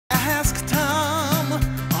Ask Tom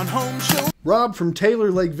on Home Show. Rob from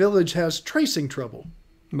Taylor Lake Village has tracing trouble.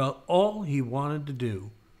 Well, all he wanted to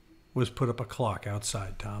do was put up a clock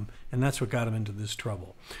outside, Tom, and that's what got him into this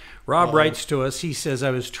trouble. Rob writes to us, he says,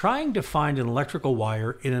 I was trying to find an electrical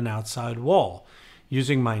wire in an outside wall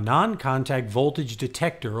using my non-contact voltage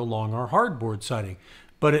detector along our hardboard siding,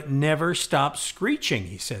 but it never stops screeching,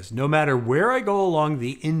 he says. No matter where I go along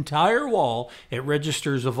the entire wall, it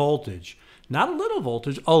registers a voltage. Not a little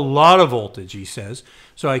voltage, a lot of voltage, he says.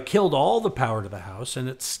 So I killed all the power to the house and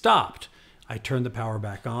it stopped. I turned the power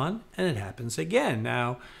back on and it happens again.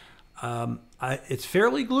 Now, it's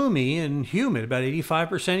fairly gloomy and humid, about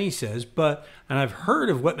 85%, he says, and I've heard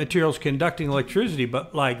of wet materials conducting electricity,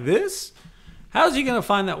 but like this? How's he going to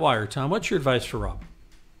find that wire, Tom? What's your advice for Rob?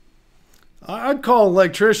 I'd call an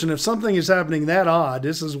electrician if something is happening that odd.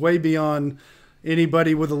 This is way beyond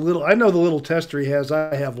anybody with a little. I know the little tester he has.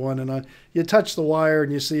 I have one, and you touch the wire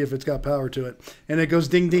and you see if it's got power to it, and it goes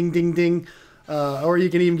ding, ding, ding, ding. Or you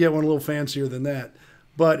can even get one a little fancier than that.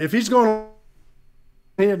 But if he's going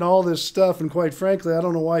hitting all this stuff, and quite frankly, I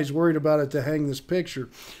don't know why he's worried about it to hang this picture.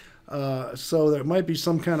 So there might be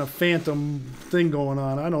some kind of phantom thing going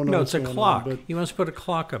on. I don't know. No, it's a clock. But he wants to put a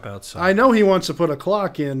clock up outside. I know he wants to put a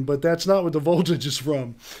clock in, but that's not what the voltage is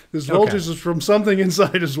from. This voltage is from something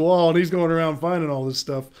inside his wall, and he's going around finding all this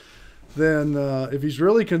stuff. Then if he's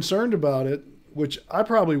really concerned about it, which I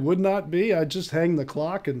probably would not be, I'd just hang the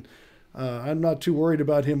clock, and I'm not too worried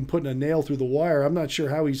about him putting a nail through the wire. I'm not sure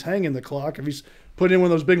how he's hanging the clock. If he's putting in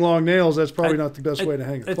one of those big long nails, that's probably not the best way to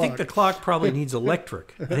hang a clock. I think the clock probably needs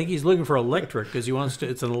electric. I think he's looking for electric because he wants to.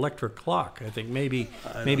 It's an electric clock. I think maybe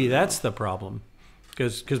that's the problem.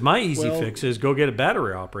 Because my easy fix is go get a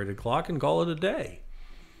battery operated clock and call it a day.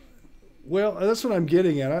 Well, that's what I'm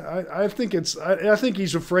getting at. I think I think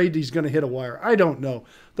he's afraid he's going to hit a wire. I don't know.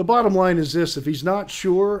 The bottom line is this: if he's not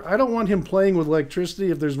sure, I don't want him playing with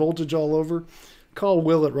electricity. If there's voltage all over, call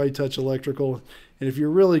Will at Right Touch Electrical. And if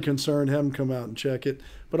you're really concerned, have him come out and check it.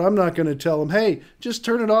 But I'm not going to tell him, hey, just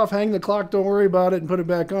turn it off, hang the clock, don't worry about it, and put it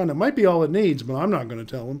back on. It might be all it needs, but I'm not going to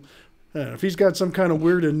tell him. If he's got some kind of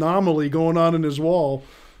weird anomaly going on in his wall,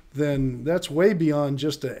 then that's way beyond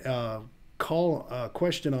just a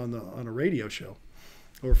question on a radio show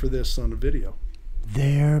or for this on a video.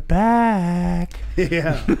 They're back.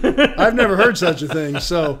 Yeah. I've never heard such a thing.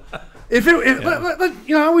 So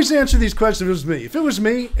I always answer these questions if it was me. If it was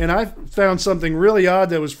me and I found something really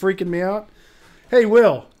odd that was freaking me out, hey,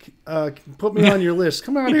 Will, put me on your list.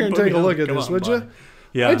 Come out here and take a look at this, would you?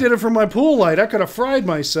 Yeah. I did it for my pool light. I could have fried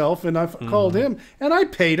myself, and I called him, and I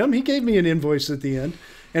paid him. He gave me an invoice at the end.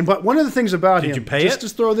 But one of the things about him, just to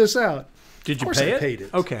throw this out, did you pay it? I paid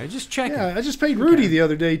it. Okay, just checking. Yeah, I just paid Rudy the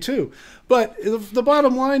other day, too. But the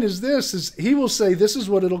bottom line is this, is he will say, this is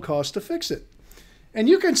what it'll cost to fix it. And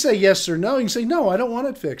you can say yes or no. You can say, no, I don't want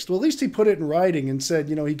it fixed. Well, at least he put it in writing and said,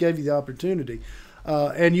 he gave you the opportunity.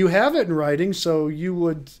 And you have it in writing, so you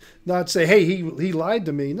would not say, hey, he lied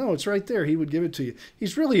to me. No, it's right there. He would give it to you.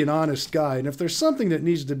 He's really an honest guy. And if there's something that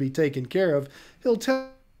needs to be taken care of, he'll tell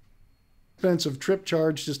expensive trip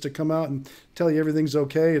charge just to come out and tell you everything's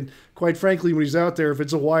okay. And quite frankly, when he's out there, if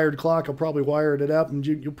it's a wired clock, he'll probably wire it up, and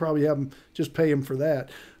you'll probably have him just pay him for that.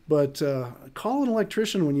 But call an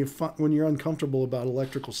electrician when you're uncomfortable about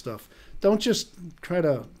electrical stuff. Don't just try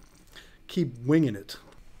to keep winging it.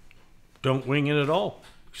 Don't wing it at all.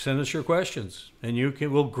 Send us your questions, and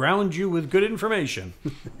we'll ground you with good information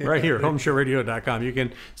right here at HomeShowRadio.com. You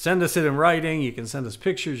can send us it in writing. You can send us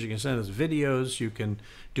pictures. You can send us videos. You can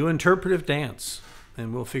do interpretive dance,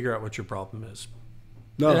 and we'll figure out what your problem is.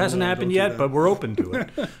 It hasn't happened yet, but we're open to it.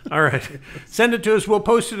 All right. Send it to us. We'll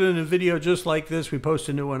post it in a video just like this. We post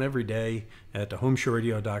a new one every day at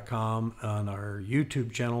HomeShowRadio.com, on our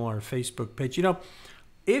YouTube channel, our Facebook page.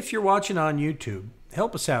 If you're watching on YouTube,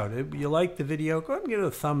 help us out. If you like the video, go ahead and give it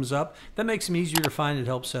a thumbs up. That makes them easier to find. It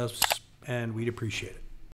helps us, and we'd appreciate it.